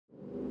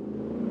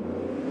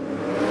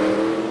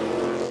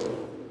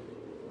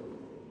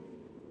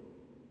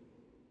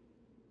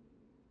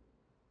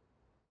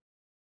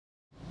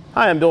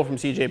Hi, I'm Bill from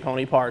CJ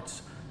Pony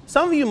Parts.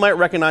 Some of you might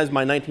recognize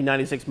my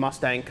 1996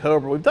 Mustang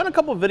Cobra. We've done a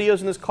couple of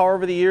videos in this car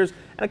over the years,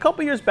 and a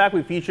couple years back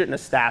we featured it in a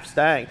staff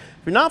Stang. If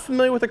you're not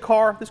familiar with the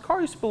car, this car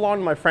used to belong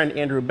to my friend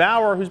Andrew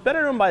Bauer, who's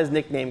better known by his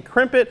nickname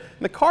Krimpit, and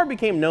the car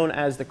became known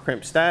as the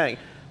Krimpstang.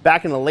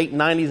 Back in the late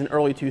 90s and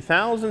early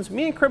 2000s,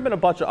 me and Krimpit and a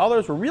bunch of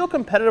others were real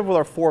competitive with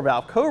our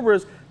 4-valve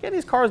Cobras, getting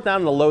these cars down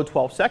in the low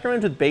 12-second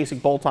range with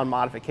basic bolt-on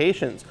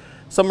modifications.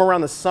 Somewhere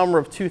around the summer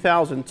of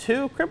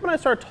 2002, Krimpit and I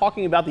started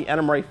talking about the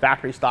NMRA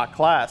factory stock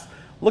class.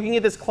 Looking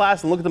at this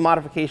class and look at the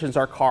modifications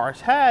our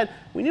cars had,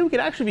 we knew we could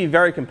actually be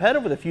very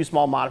competitive with a few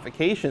small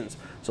modifications.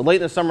 So late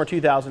in the summer of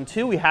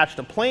 2002, we hatched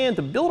a plan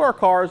to build our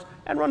cars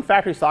and run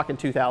factory stock in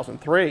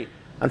 2003.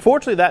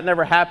 Unfortunately, that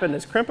never happened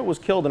as Krimpit was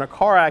killed in a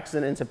car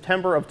accident in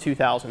September of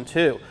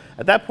 2002.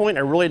 At that point, I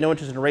really had no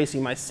interest in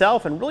racing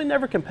myself and really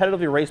never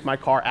competitively raced my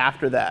car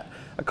after that.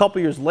 A couple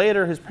years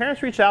later, his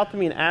parents reached out to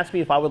me and asked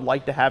me if I would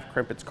like to have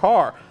Krimpit's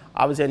car.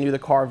 Obviously, I knew the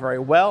car very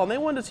well, and they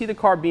wanted to see the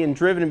car being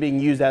driven and being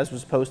used as it was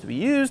supposed to be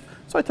used,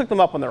 so I took them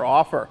up on their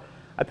offer.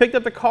 I picked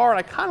up the car, and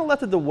I kind of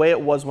left it the way it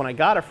was when I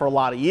got it for a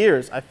lot of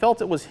years. I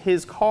felt it was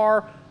his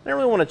car. I didn't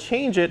really want to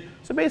change it,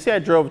 so basically I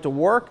drove it to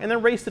work and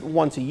then raced it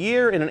once a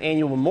year in an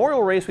annual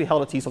memorial race we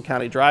held at Cecil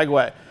County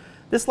Dragway.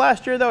 This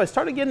last year, though, I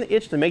started getting the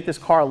itch to make this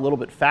car a little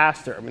bit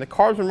faster. I mean, the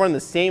car's been running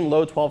the same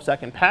low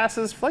 12-second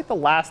passes for like the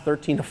last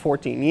 13 to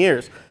 14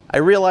 years. I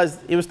realized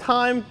it was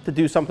time to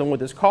do something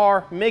with this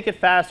car, make it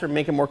faster,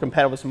 make it more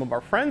competitive with some of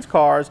our friends'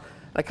 cars.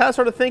 And I kind of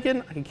started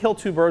thinking I could kill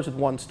two birds with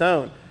one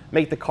stone,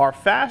 make the car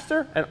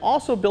faster and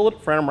also build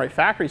it for NMRA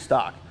factory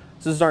stock.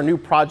 So this is our new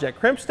project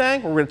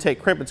Krimpstang. We're going to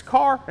take Krimpit's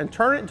car and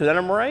turn it into an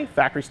NMRA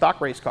factory stock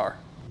race car.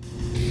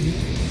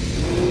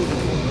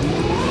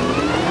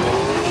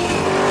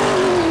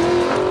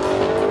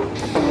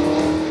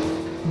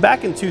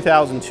 Back in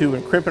 2002,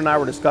 when Krimpit and I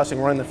were discussing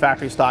running the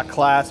factory stock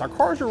class, our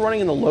cars were running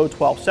in the low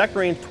 12-second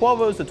range,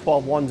 12.0s to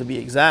 12.1s to be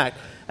exact.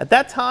 At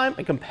that time,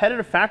 a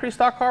competitive factory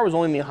stock car was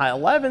only in the high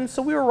 11s,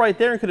 so we were right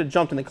there and could have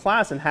jumped in the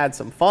class and had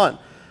some fun.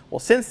 Well,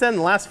 since then, in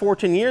the last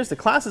 14 years, the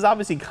class has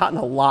obviously gotten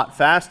a lot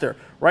faster.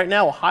 Right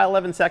now, a high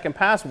 11-second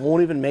pass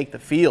won't even make the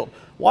field.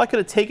 While I could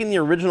have taken the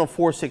original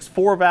 4.6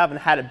 4-valve and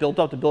had it built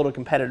up to build a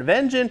competitive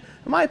engine,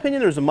 in my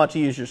opinion, there's a much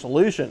easier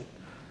solution.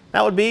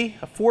 That would be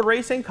a Ford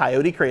Racing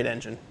Coyote crate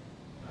engine.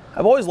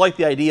 I've always liked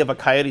the idea of a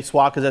Coyote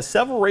swap because as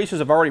several racers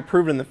have already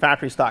proven in the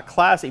factory stock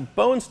class, a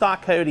bone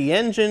stock Coyote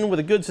engine with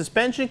a good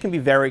suspension can be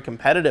very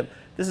competitive.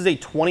 This is a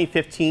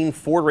 2015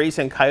 Ford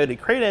Racing Coyote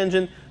crate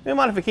engine. The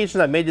modifications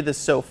I've made to this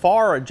so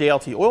far are a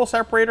JLT oil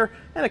separator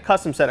and a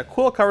custom set of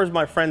quill covers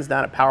by my friends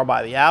down at Power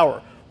by the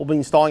Hour. We'll be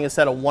installing a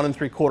set of 1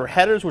 3/4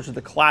 headers, which is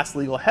the class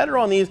legal header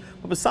on these,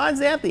 but besides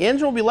that, the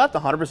engine will be left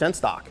 100%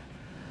 stock.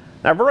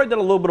 Now, I've already done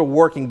a little bit of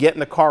work in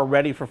getting the car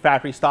ready for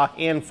factory stock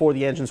and for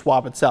the engine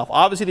swap itself.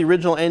 Obviously, the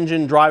original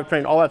engine,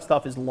 drivetrain, all that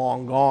stuff is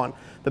long gone.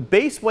 The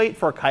base weight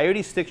for a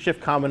Coyote stick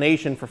shift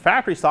combination for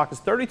factory stock is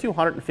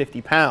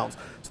 3,250 pounds.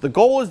 So the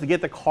goal is to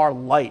get the car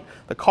light.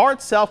 The car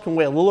itself can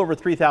weigh a little over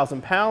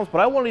 3,000 pounds, but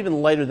I want it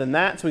even lighter than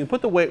that so we can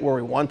put the weight where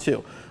we want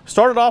to.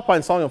 Started off by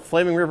installing a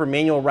Flaming River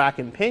manual rack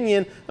and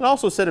pinion and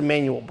also a set of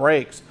manual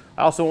brakes.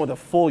 I also went with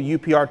a full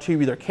UPR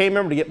tubular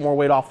K-member to get more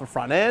weight off the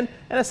front end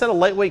and a set of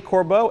lightweight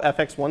Corbeau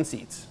FX1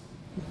 seats.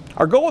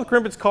 Our goal with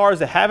Krimpit's car is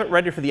to have it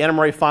ready for the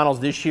NMRA finals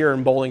this year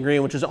in Bowling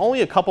Green, which is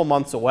only a couple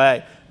months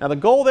away. Now the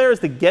goal there is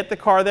to get the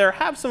car there,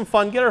 have some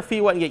fun, get our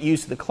feet wet and get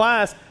used to the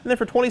class. And then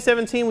for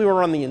 2017, we will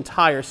run the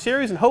entire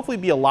series and hopefully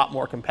be a lot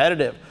more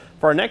competitive.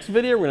 For our next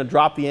video, we're going to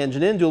drop the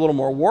engine in, do a little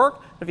more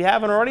work. If you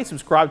haven't already,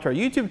 subscribe to our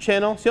YouTube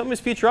channel so you don't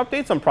miss future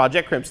updates on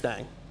Project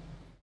Krimpstang.